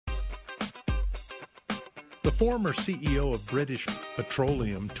The former CEO of British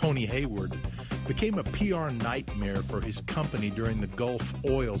Petroleum, Tony Hayward, became a PR nightmare for his company during the Gulf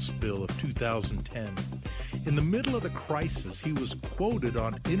oil spill of 2010. In the middle of the crisis, he was quoted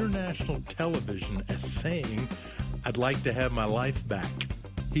on international television as saying, "I'd like to have my life back."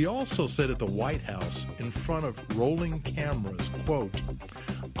 He also said at the White House, in front of rolling cameras, quote,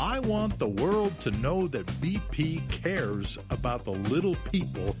 "I want the world to know that BP cares about the little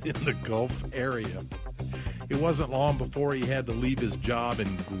people in the Gulf area." It wasn't long before he had to leave his job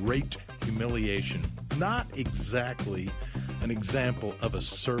in great humiliation. Not exactly an example of a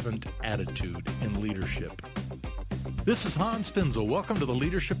servant attitude in leadership. This is Hans Finzel. Welcome to the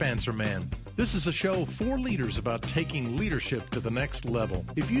Leadership Answer Man. This is a show for leaders about taking leadership to the next level.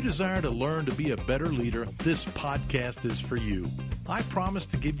 If you desire to learn to be a better leader, this podcast is for you. I promise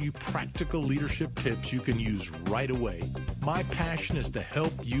to give you practical leadership tips you can use right away. My passion is to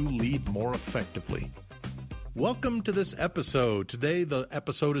help you lead more effectively. Welcome to this episode. Today, the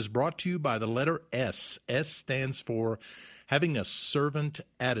episode is brought to you by the letter S. S stands for having a servant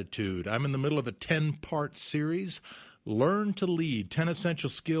attitude. I'm in the middle of a 10-part series, Learn to Lead, 10 essential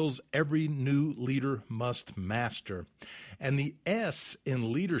skills every new leader must master. And the S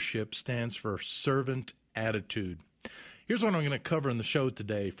in leadership stands for servant attitude. Here's what I'm going to cover in the show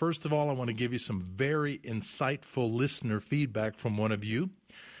today. First of all, I want to give you some very insightful listener feedback from one of you.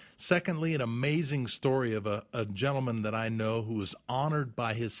 Secondly, an amazing story of a gentleman that I know who was honored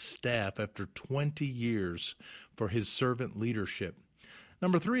by his staff after 20 years for his servant leadership.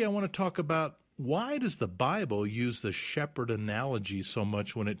 Number three, I want to talk about why does the Bible use the shepherd analogy so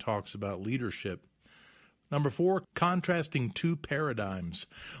much when it talks about leadership? Number four, contrasting two paradigms,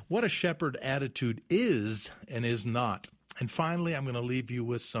 what a shepherd attitude is and is not. And finally, I'm going to leave you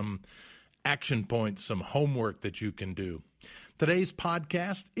with some action points, some homework that you can do. Today's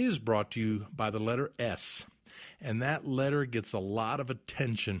podcast is brought to you by the letter S, and that letter gets a lot of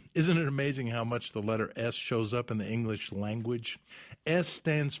attention. Isn't it amazing how much the letter S shows up in the English language? S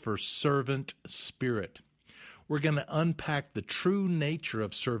stands for servant spirit. We're going to unpack the true nature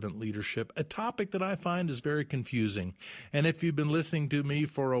of servant leadership, a topic that I find is very confusing. And if you've been listening to me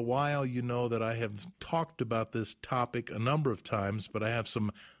for a while, you know that I have talked about this topic a number of times, but I have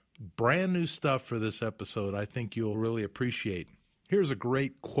some brand new stuff for this episode I think you'll really appreciate. Here's a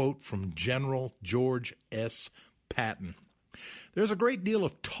great quote from General George S. Patton. There's a great deal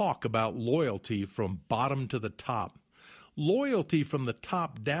of talk about loyalty from bottom to the top. Loyalty from the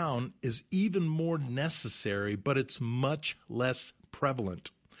top down is even more necessary, but it's much less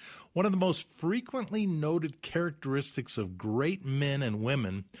prevalent. One of the most frequently noted characteristics of great men and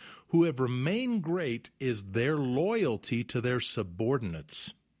women who have remained great is their loyalty to their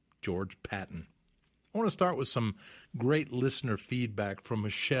subordinates. George Patton. I want to start with some great listener feedback from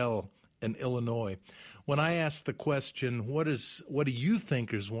Michelle in Illinois. When I asked the question, what do you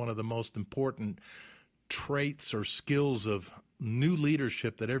think is one of the most important traits or skills of new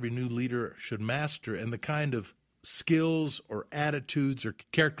leadership that every new leader should master, and the kind of skills or attitudes or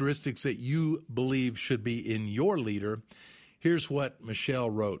characteristics that you believe should be in your leader, here's what Michelle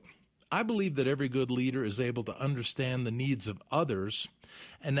wrote. I believe that every good leader is able to understand the needs of others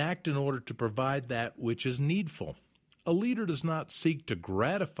and act in order to provide that which is needful. A leader does not seek to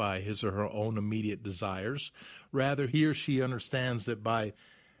gratify his or her own immediate desires. Rather, he or she understands that by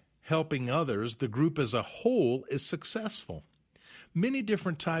helping others, the group as a whole is successful. Many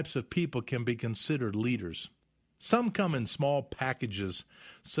different types of people can be considered leaders. Some come in small packages,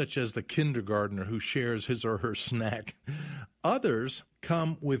 such as the kindergartner who shares his or her snack. Others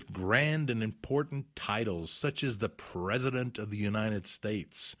come with grand and important titles, such as the President of the United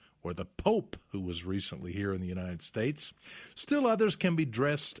States or the Pope, who was recently here in the United States. Still others can be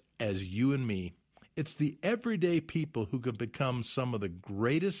dressed as you and me. It's the everyday people who can become some of the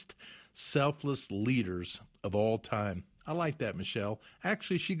greatest selfless leaders of all time. I like that, Michelle.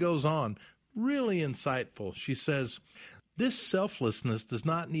 Actually, she goes on. Really insightful. She says, this selflessness does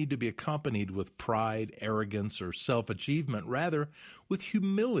not need to be accompanied with pride, arrogance, or self-achievement, rather with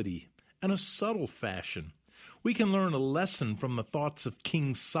humility and a subtle fashion. We can learn a lesson from the thoughts of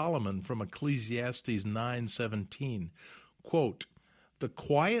King Solomon from Ecclesiastes 9:17. Quote, the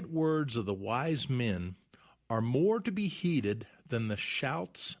quiet words of the wise men are more to be heeded than the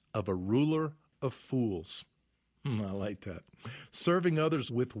shouts of a ruler of fools. I like that. Serving others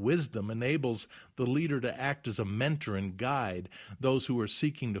with wisdom enables the leader to act as a mentor and guide those who are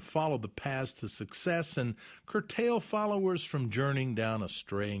seeking to follow the paths to success and curtail followers from journeying down a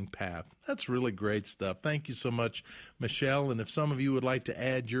straying path. That's really great stuff. Thank you so much, Michelle. And if some of you would like to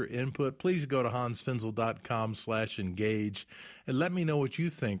add your input, please go to hansfinzel.com/engage and let me know what you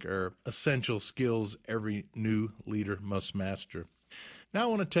think are essential skills every new leader must master. Now I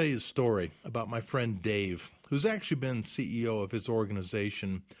want to tell you a story about my friend Dave, who's actually been CEO of his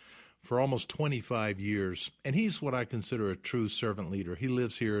organization for almost 25 years, and he's what I consider a true servant leader. He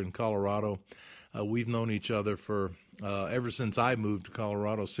lives here in Colorado. We've known each other for ever since I moved to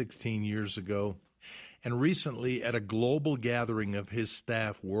Colorado 16 years ago, and recently at a global gathering of his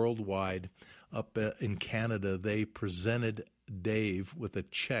staff worldwide up in Canada, they presented Dave with a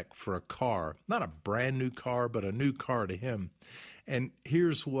check for a car, not a brand new car, but a new car to him. And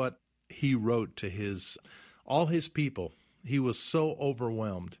here's what he wrote to all his people. He was so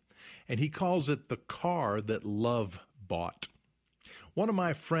overwhelmed. And he calls it the car that love bought. One of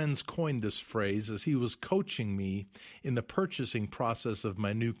my friends coined this phrase as he was coaching me in the purchasing process of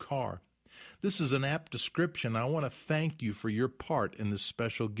my new car. This is an apt description. I want to thank you for your part in this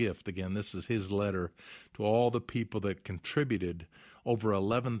special gift. Again, this is his letter to all the people that contributed over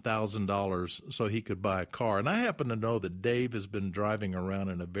 $11,000 so he could buy a car. And I happen to know that Dave has been driving around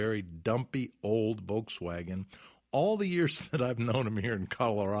in a very dumpy old Volkswagen all the years that I've known him here in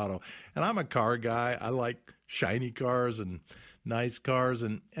Colorado. And I'm a car guy. I like shiny cars and nice cars.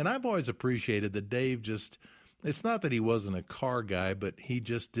 And I've always appreciated that Dave it's not that he wasn't a car guy, but he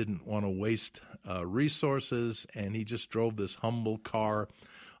just didn't want to waste resources, and he just drove this humble car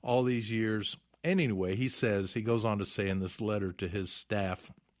all these years. And anyway, he goes on to say in this letter to his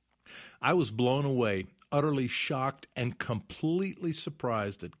staff, I was blown away, utterly shocked, and completely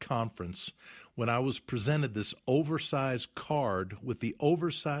surprised at conference when I was presented this oversized card with the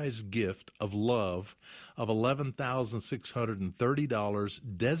oversized gift of love of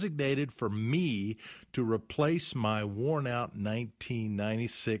 $11,630 designated for me to replace my worn-out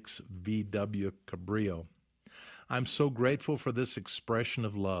 1996 VW Cabrio. I'm so grateful for this expression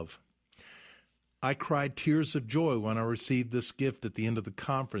of love. I cried tears of joy when I received this gift at the end of the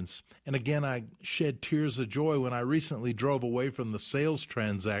conference. And again, I shed tears of joy when I recently drove away from the sales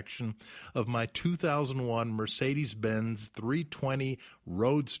transaction of my 2001 Mercedes-Benz 320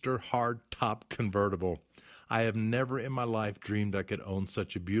 Roadster hardtop convertible. I have never in my life dreamed I could own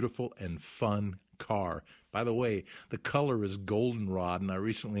such a beautiful and fun car. By the way, the color is goldenrod, and I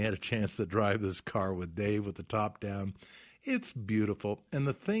recently had a chance to drive this car with Dave with the top down. It's beautiful. And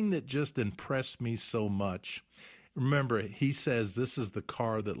the thing that just impressed me so much, remember, he says this is the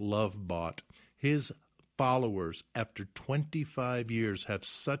car that love bought. His followers, after 25 years, have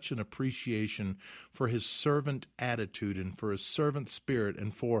such an appreciation for his servant attitude and for his servant spirit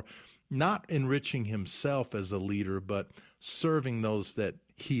and for not enriching himself as a leader, but serving those that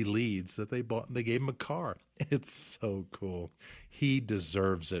he leads, that they gave him a car. It's so cool. He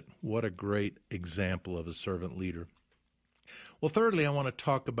deserves it. What a great example of a servant leader. Well, thirdly, I want to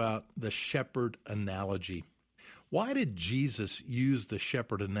talk about the shepherd analogy. Why did Jesus use the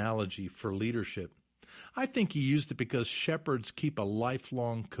shepherd analogy for leadership? I think he used it because shepherds keep a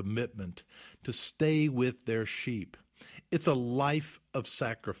lifelong commitment to stay with their sheep. It's a life of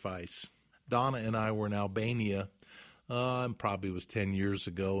sacrifice. Donna and I were in Albania, probably was 10 years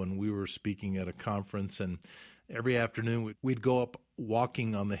ago, and we were speaking at a conference, and every afternoon we'd go up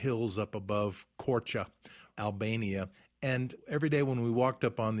walking on the hills up above Korcha, Albania. And every day when we walked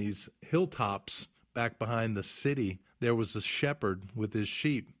up on these hilltops back behind the city, there was a shepherd with his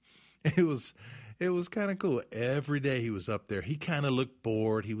sheep. It was kind of cool. Every day he was up there. He kind of looked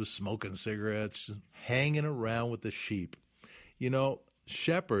bored. He was smoking cigarettes, just hanging around with the sheep. You know,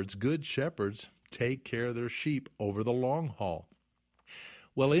 shepherds, good shepherds, take care of their sheep over the long haul.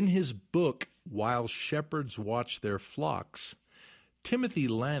 Well, in his book, While Shepherds Watch Their Flocks, Timothy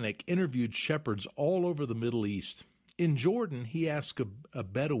Lanick interviewed shepherds all over the Middle East. In Jordan, he asked a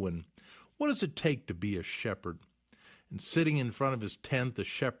Bedouin, what does it take to be a shepherd? And sitting in front of his tent, the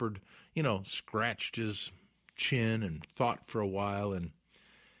shepherd, scratched his chin and thought for a while. And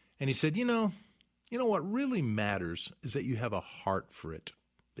he said, you know what really matters is that you have a heart for it,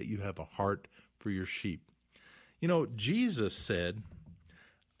 that you have a heart for your sheep. Jesus said,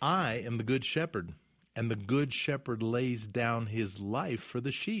 I am the good shepherd, and the good shepherd lays down his life for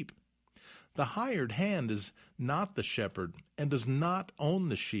the sheep. The hired hand is not the shepherd and does not own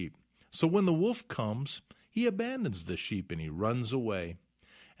the sheep. So when the wolf comes, he abandons the sheep and he runs away.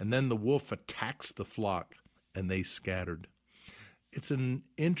 And then the wolf attacks the flock, and they scattered. It's an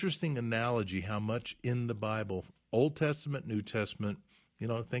interesting analogy how much in the Bible, Old Testament, New Testament,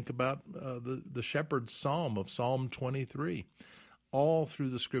 think about the shepherd's psalm of Psalm 23. All through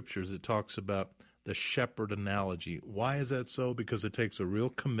the scriptures, it talks about the shepherd analogy. Why is that so? Because it takes a real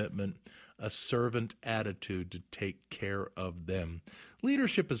commitment, a servant attitude to take care of them.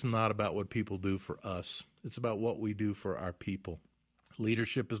 Leadership is not about what people do for us. It's about what we do for our people.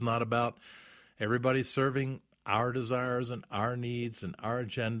 Leadership is not about everybody serving our desires and our needs and our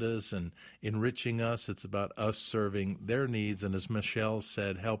agendas and enriching us. It's about us serving their needs and, as Michelle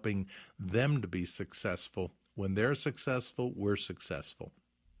said, helping them to be successful. When they're successful, we're successful.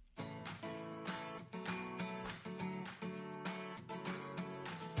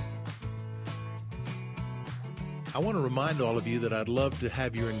 I want to remind all of you that I'd love to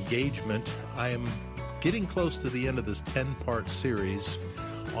have your engagement. I am getting close to the end of this 10-part series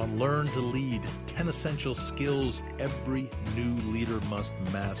on Learn to Lead, 10 essential skills every new leader must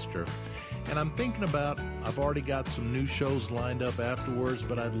master. And I'm thinking about, I've already got some new shows lined up afterwards,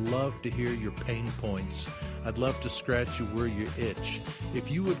 but I'd love to hear your pain points. I'd love to scratch you where you itch.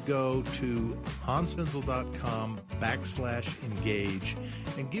 If you would go to hansfinzel.com/engage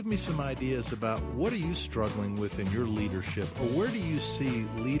and give me some ideas about what are you struggling with in your leadership, or where do you see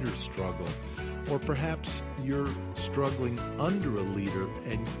leaders struggle? Or perhaps you're struggling under a leader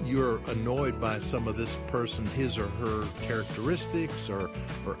and you're annoyed by some of this person, his or her characteristics or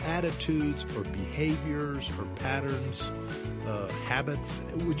attitudes or behaviors or patterns, habits.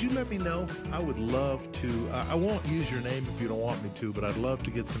 Would you let me know? I would love to. I won't use your name if you don't want me to, but I'd love to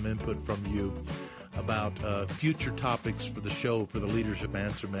get some input from you about future topics for the show, for the Leadership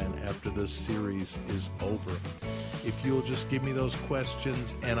Answer Man, after this series is over. If you'll just give me those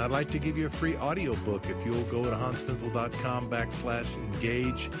questions, and I'd like to give you a free audio book. If you'll go to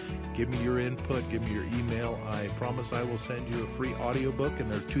hansfinzel.com/engage, give me your input, give me your email. I promise I will send you a free audio book,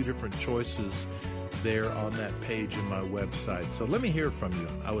 and there are 2 different choices there on that page in my website. So let me hear from you.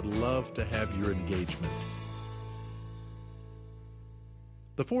 I would love to have your engagement.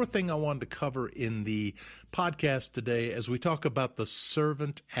 The fourth thing I wanted to cover in the podcast today as we talk about the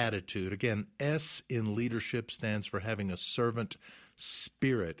servant attitude. Again, S in leadership stands for having a servant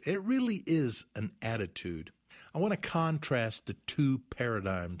spirit. It really is an attitude. I want to contrast the 2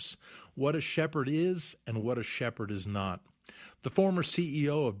 paradigms, what a shepherd is and what a shepherd is not. The former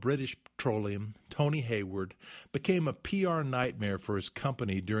CEO of British Petroleum, Tony Hayward, became a PR nightmare for his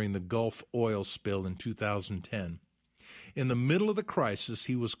company during the Gulf oil spill in 2010. In the middle of the crisis,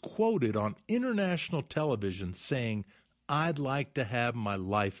 he was quoted on international television saying, "I'd like to have my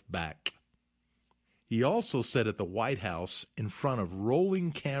life back." He also said at the White House in front of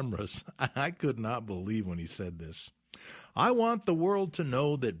rolling cameras, I could not believe when he said this, "I want the world to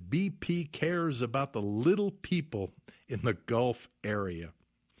know that BP cares about the little people in the Gulf area."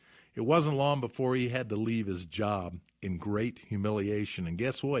 It wasn't long before he had to leave his job in great humiliation. And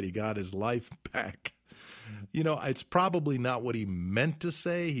guess what? He got his life back. It's probably not what he meant to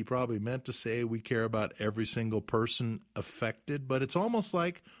say. He probably meant to say we care about every single person affected, but it's almost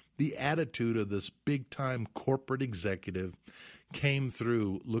like the attitude of this big-time corporate executive came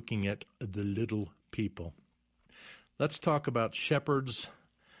through looking at the little people. Let's talk about shepherds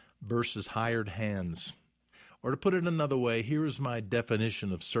versus hired hands. Or to put it another way, here is my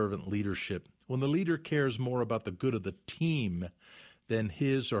definition of servant leadership. When the leader cares more about the good of the team than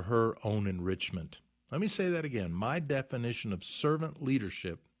his or her own enrichment. Let me say that again. My definition of servant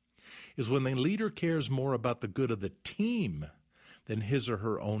leadership is when the leader cares more about the good of the team than his or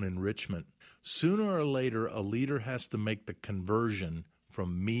her own enrichment. Sooner or later, a leader has to make the conversion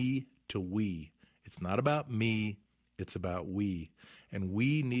from me to we. It's not about me, it's about we. And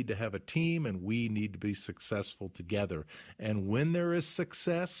we need to have a team, and we need to be successful together. And when there is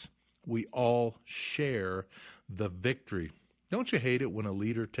success, we all share the victory. Don't you hate it when a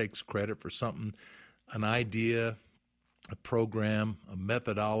leader takes credit for something, an idea, a program, a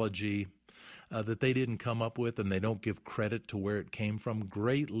methodology that they didn't come up with, and they don't give credit to where it came from?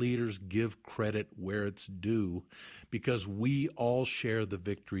 Great leaders give credit where it's due because we all share the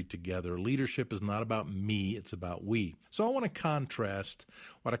victory together. Leadership is not about me, it's about we. So I want to contrast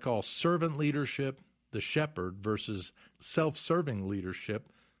what I call servant leadership, the shepherd, versus self-serving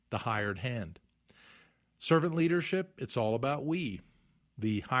leadership, the hired hand. Servant leadership, it's all about we.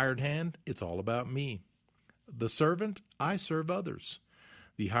 The hired hand, it's all about me. The servant, I serve others.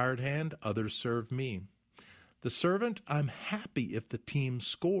 The hired hand, others serve me. The servant, I'm happy if the team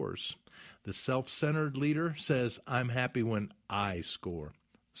scores. The self-centered leader says, I'm happy when I score.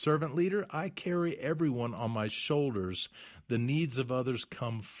 Servant leader, I carry everyone on my shoulders. The needs of others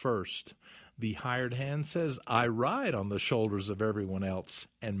come first. The hired hand says, I ride on the shoulders of everyone else,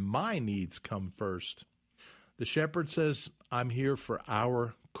 and my needs come first. The shepherd says, I'm here for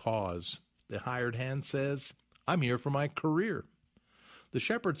our cause. The hired hand says, I'm here for my career. The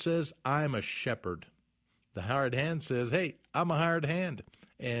shepherd says, I'm a shepherd. The hired hand says, hey, I'm a hired hand.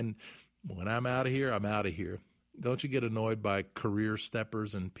 And when I'm out of here, I'm out of here. Don't you get annoyed by career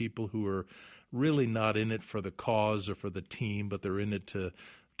steppers and people who are really not in it for the cause or for the team, but they're in it to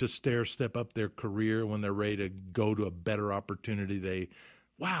step up their career when they're ready to go to a better opportunity?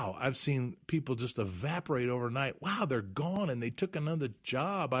 Wow, I've seen people just evaporate overnight. Wow, they're gone and they took another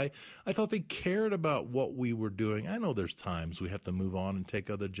job. I thought they cared about what we were doing. I know there's times we have to move on and take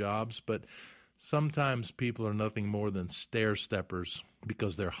other jobs, but sometimes people are nothing more than stair steppers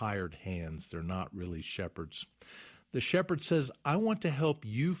because they're hired hands. They're not really shepherds. The shepherd says, I want to help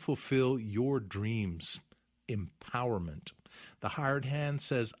you fulfill your dreams. Empowerment. The hired hand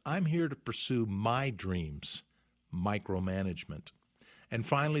says, I'm here to pursue my dreams. Micromanagement. And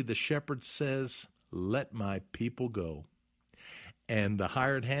finally, the shepherd says, let my people go. And the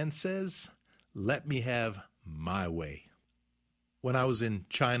hired hand says, let me have my way. When I was in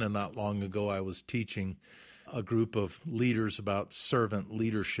China not long ago, I was teaching a group of leaders about servant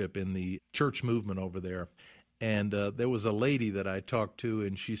leadership in the church movement over there. And there was a lady that I talked to,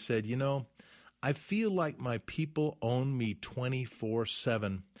 and she said, I feel like my people own me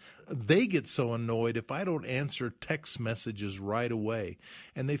 24/7. They get so annoyed if I don't answer text messages right away.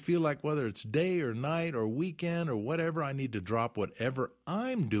 And they feel like whether it's day or night or weekend or whatever, I need to drop whatever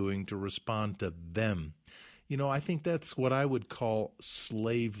I'm doing to respond to them. I think that's what I would call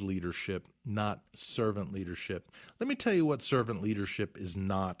slave leadership, not servant leadership. Let me tell you what servant leadership is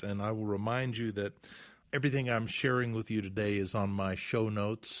not, and I will remind you that everything I'm sharing with you today is on my show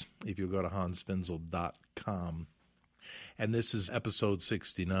notes if you go to hansfinzel.com. And this is episode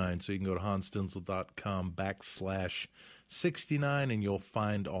 69, so you can go to hansfinzel.com/69 and you'll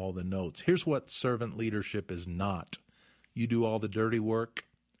find all the notes. Here's what servant leadership is not. You do all the dirty work.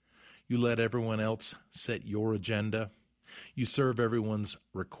 You let everyone else set your agenda. You serve everyone's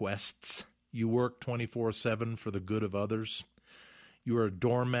requests. You work 24/7 for the good of others. You are a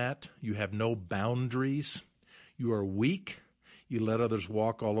doormat. You have no boundaries. You are weak. You let others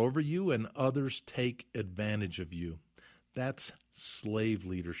walk all over you, and others take advantage of you. That's slave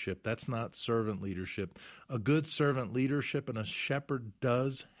leadership. That's not servant leadership. A good servant leadership and a shepherd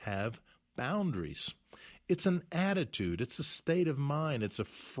does have boundaries. It's an attitude. It's a state of mind. It's a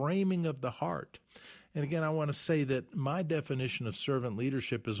framing of the heart. And again, I want to say that my definition of servant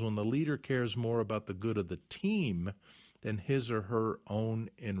leadership is when the leader cares more about the good of the team than his or her own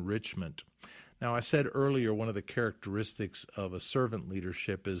enrichment. Now, I said earlier one of the characteristics of a servant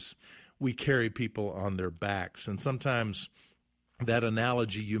leadership is we carry people on their backs. And sometimes that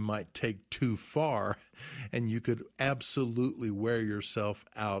analogy you might take too far, and you could absolutely wear yourself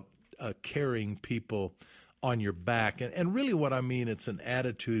out carrying people on your back. And really what I mean, it's an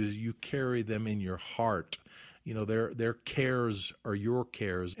attitude, is you carry them in your heart. Their cares are your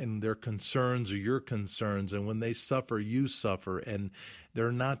cares, and their concerns are your concerns. And when they suffer, you suffer. And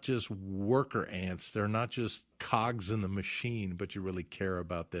they're not just worker ants. They're not just cogs in the machine, but you really care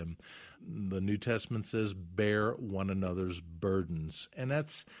about them. The New Testament says, bear one another's burdens. And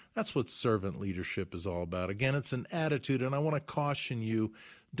that's what servant leadership is all about. Again, it's an attitude, and I want to caution you,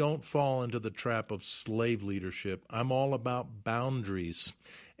 don't fall into the trap of slave leadership. I'm all about boundaries.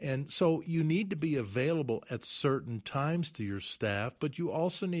 And so you need to be available at certain times to your staff, but you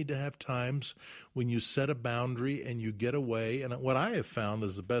also need to have times when you set a boundary and you get away. And what I have found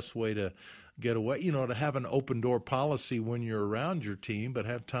is the best way to get away, to have an open door policy when you're around your team, but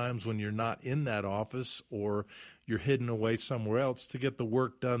have times when you're not in that office or you're hidden away somewhere else to get the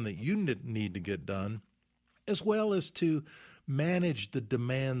work done that you need to get done, as well as to manage the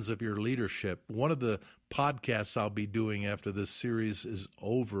demands of your leadership. One of the podcasts I'll be doing after this series is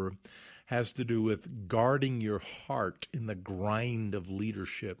over has to do with guarding your heart in the grind of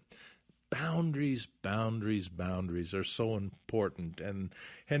leadership. Boundaries, boundaries, boundaries are so important. And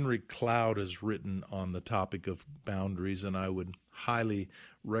Henry Cloud has written on the topic of boundaries, and I would highly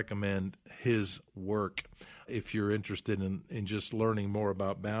recommend his work if you're interested in just learning more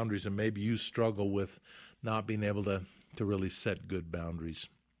about boundaries, and maybe you struggle with not being able to really set good boundaries.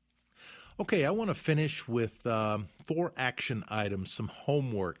 Okay, I want to finish with 4 action items, some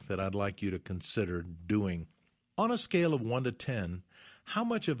homework that I'd like you to consider doing. On a scale of 1 to 10, how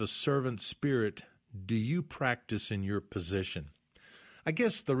much of a servant spirit do you practice in your position? I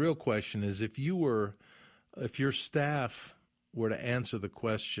guess the real question is if your staff were to answer the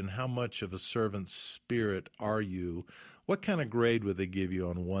question, how much of a servant spirit are you, what kind of grade would they give you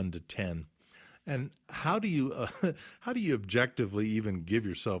on 1 to 10? And how do you objectively even give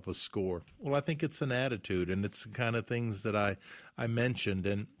yourself a score? Well, I think it's an attitude, and it's the kind of things that I mentioned.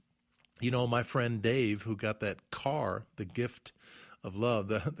 And, my friend Dave, who got that car, the gift of love,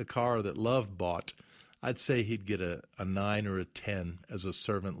 the car that love bought, I'd say he'd get a 9 or a 10 as a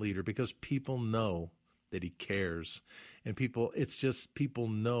servant leader, because people know that he cares. And people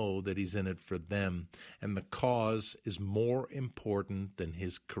know that he's in it for them. And the cause is more important than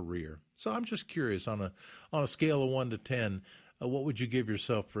his career. So I'm just curious, on a scale of 1 to 10, what would you give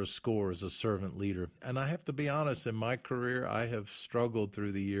yourself for a score as a servant leader? And I have to be honest, in my career, I have struggled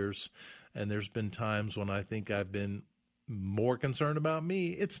through the years. And there's been times when I think I've been more concerned about me.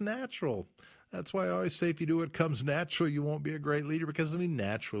 It's natural. That's why I always say, if you do what comes natural, you won't be a great leader, because we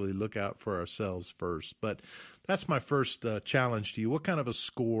naturally look out for ourselves first. But that's my first challenge to you. What kind of a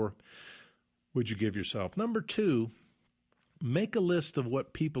score would you give yourself? Number 2, make a list of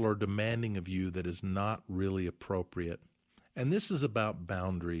what people are demanding of you that is not really appropriate. And this is about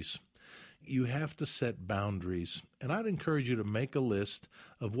boundaries. You have to set boundaries. And I'd encourage you to make a list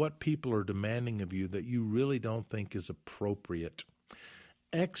of what people are demanding of you that you really don't think is appropriate.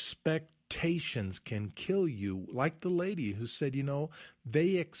 Expectations can kill you, like the lady who said, they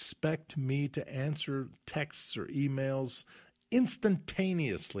expect me to answer texts or emails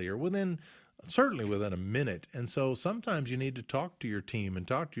instantaneously, or certainly within a minute. And so sometimes you need to talk to your team and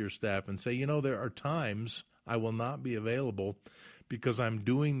talk to your staff and say, there are times I will not be available because I'm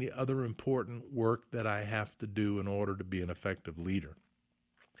doing the other important work that I have to do in order to be an effective leader.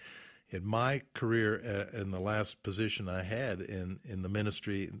 In my career, in the last position I had in the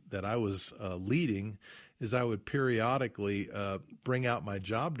ministry that I was leading, is I would periodically bring out my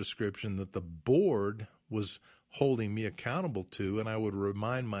job description that the board was holding me accountable to, and I would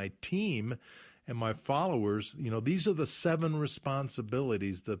remind my team and my followers, these are the 7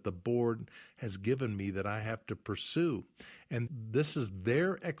 responsibilities that the board has given me that I have to pursue. And this is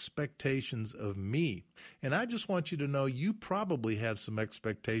their expectations of me. And I just want you to know, you probably have some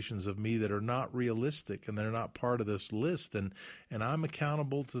expectations of me that are not realistic, and they're not part of this list. And I'm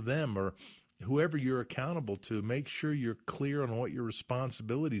accountable to them, or whoever you're accountable to. Make sure you're clear on what your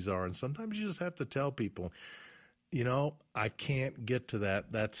responsibilities are. And sometimes you just have to tell people, I can't get to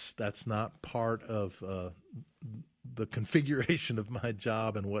that. That's not part of the configuration of my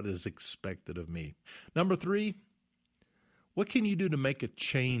job and what is expected of me. Number 3, what can you do to make a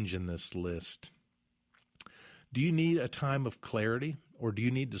change in this list? Do you need a time of clarity, or do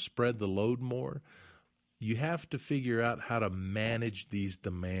you need to spread the load more? You have to figure out how to manage these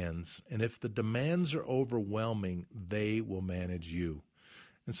demands. And if the demands are overwhelming, they will manage you.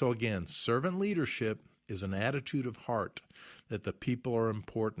 And so again, servant leadership is an attitude of heart that the people are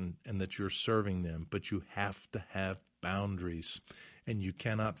important and that you're serving them, but you have to have boundaries, and you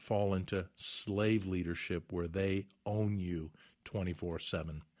cannot fall into slave leadership where they own you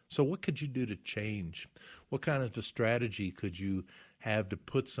 24/7. So what could you do to change? What kind of a strategy could you have to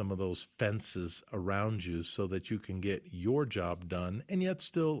put some of those fences around you so that you can get your job done and yet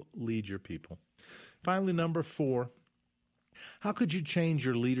still lead your people? Finally, number 4, how could you change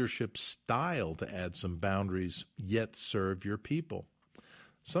your leadership style to add some boundaries yet serve your people?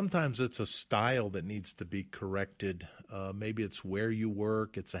 Sometimes it's a style that needs to be corrected. Maybe it's where you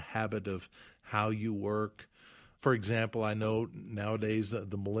work. It's a habit of how you work. For example, I know nowadays the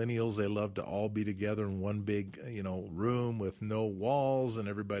millennials, they love to all be together in one big, room with no walls, and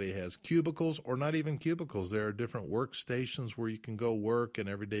everybody has cubicles, or not even cubicles. There are different workstations where you can go work, and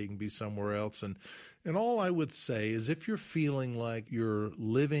every day you can be somewhere else. And all I would say is, if you're feeling like you're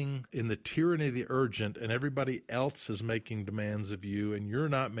living in the tyranny of the urgent and everybody else is making demands of you and you're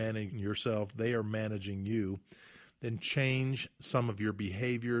not managing yourself, they are managing you, then change some of your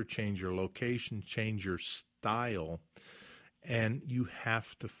behavior, change your location, change your style, and you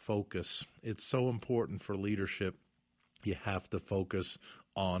have to focus. It's so important for leadership. You have to focus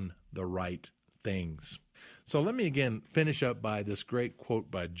on the right things. So let me again finish up by this great quote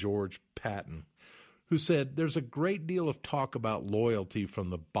by George Patton, who said, there's a great deal of talk about loyalty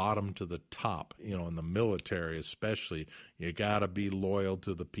from the bottom to the top, in the military especially. You got to be loyal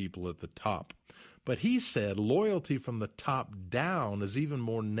to the people at the top. But he said loyalty from the top down is even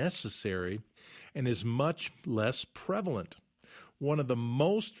more necessary and is much less prevalent. One of the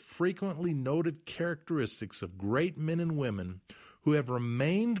most frequently noted characteristics of great men and women who have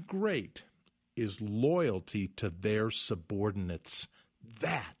remained great is loyalty to their subordinates.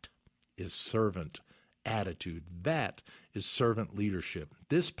 That is servant attitude. That is servant leadership.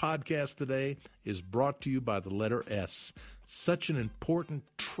 This podcast today is brought to you by the letter S, such an important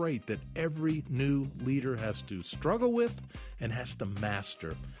trait that every new leader has to struggle with and has to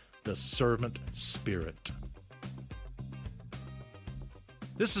master, the servant spirit.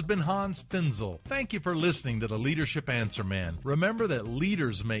 This has been Hans Finzel. Thank you for listening to the Leadership Answer Man. Remember that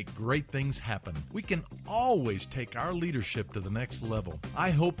leaders make great things happen. We can always take our leadership to the next level.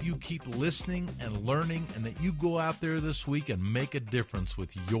 I hope you keep listening and learning and that you go out there this week and make a difference with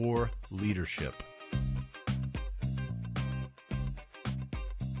your leadership.